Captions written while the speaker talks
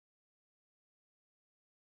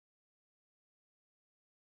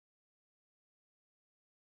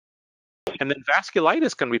And then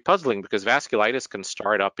vasculitis can be puzzling because vasculitis can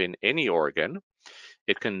start up in any organ.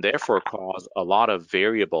 It can therefore cause a lot of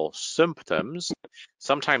variable symptoms.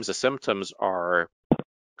 Sometimes the symptoms are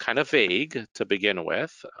kind of vague to begin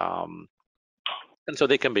with. And so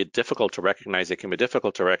they can be difficult to recognize. They can be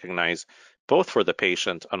difficult to recognize both for the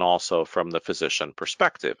patient and also from the physician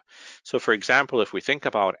perspective. So, for example, if we think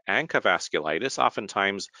about ANCA vasculitis,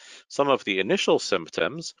 oftentimes some of the initial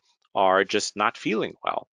symptoms are just not feeling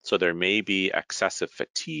well. So there may be excessive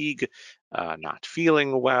fatigue, not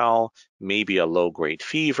feeling well, maybe a low-grade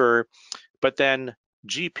fever, but then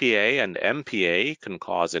GPA and MPA can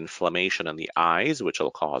cause inflammation in the eyes, which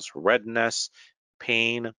will cause redness,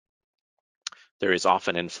 pain. There is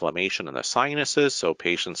often inflammation in the sinuses, so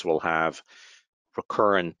patients will have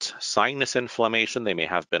recurrent sinus inflammation. They may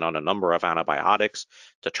have been on a number of antibiotics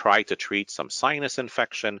to try to treat some sinus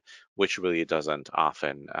infection, which really doesn't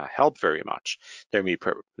often help very much. There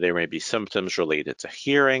may be symptoms related to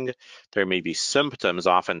hearing. There may be symptoms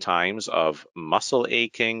oftentimes of muscle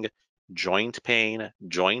aching, joint pain,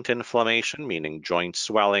 joint inflammation, meaning joint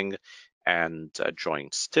swelling and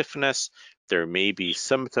joint stiffness. There may be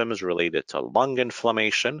symptoms related to lung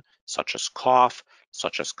inflammation, such as cough,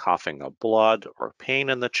 such as coughing up blood or pain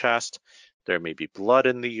in the chest. There may be blood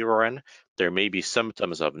in the urine. There may be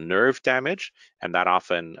symptoms of nerve damage, and that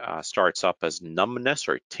often starts up as numbness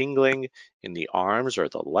or tingling in the arms or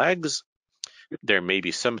the legs. There may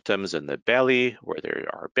be symptoms in the belly where there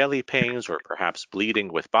are belly pains or perhaps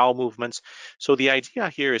bleeding with bowel movements. So the idea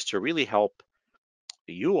here is to really help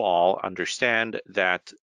you all understand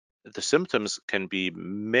that the symptoms can be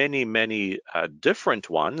many, many different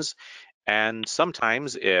ones. And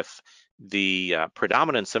sometimes if the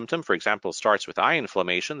predominant symptom, for example, starts with eye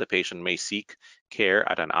inflammation, the patient may seek care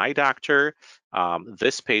at an eye doctor.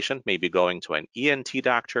 This patient may be going to an ENT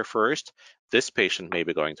doctor first. This patient may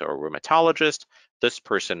be going to a rheumatologist. This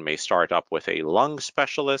person may start up with a lung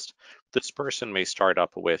specialist. This person may start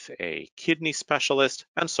up with a kidney specialist,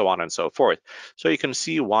 and so on and so forth. So you can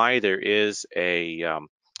see why there is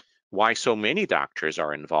why so many doctors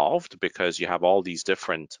are involved, because you have all these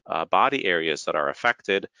different body areas that are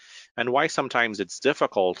affected, and why sometimes it's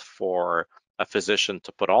difficult for a physician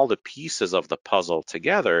to put all the pieces of the puzzle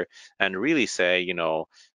together and really say,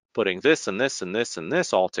 putting this and this and this and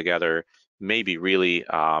this all together maybe really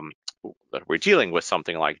that we're dealing with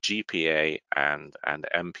something like GPA and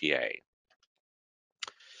MPA.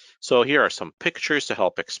 So here are some pictures to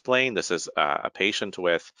help explain. This is a patient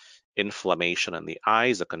with inflammation in the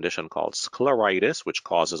eyes, a condition called scleritis, which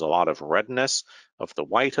causes a lot of redness of the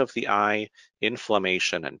white of the eye,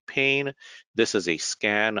 inflammation and pain. This is a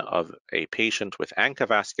scan of a patient with ANCA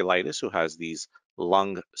vasculitis who has these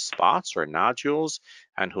lung spots or nodules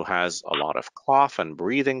and who has a lot of cough and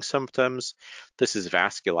breathing symptoms. This is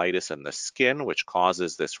vasculitis in the skin, which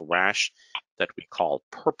causes this rash that we call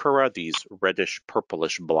purpura, these reddish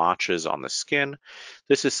purplish blotches on the skin.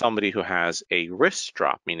 This is somebody who has a wrist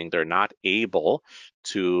drop, meaning they're not able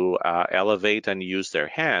to elevate and use their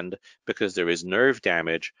hand because there is nerve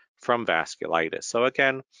damage from vasculitis. So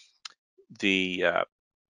again,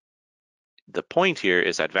 the point here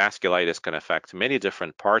is that vasculitis can affect many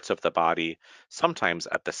different parts of the body, sometimes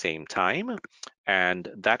at the same time, and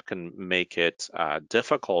that can make it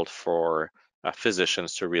difficult for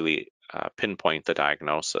physicians to really pinpoint the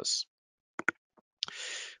diagnosis.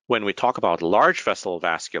 When we talk about large vessel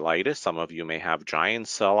vasculitis, some of you may have giant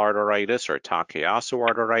cell arteritis or Takayasu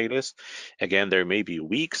arteritis. Again, there may be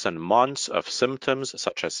weeks and months of symptoms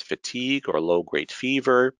such as fatigue or low-grade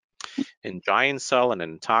fever. In giant cell and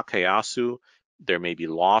in Takayasu, there may be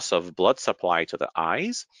loss of blood supply to the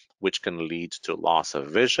eyes, which can lead to loss of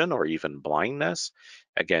vision or even blindness.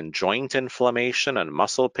 Again, joint inflammation and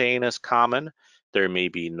muscle pain is common. There may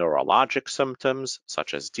be neurologic symptoms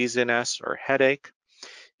such as dizziness or headache.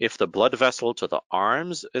 If the blood vessel to the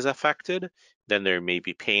arms is affected, then there may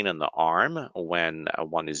be pain in the arm. When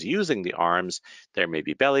one is using the arms, there may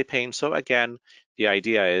be belly pain. So again, the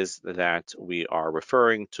idea is that we are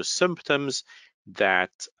referring to symptoms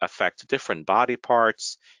that affect different body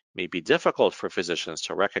parts, may be difficult for physicians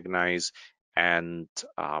to recognize, and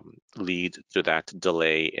lead to that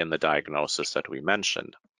delay in the diagnosis that we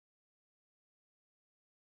mentioned.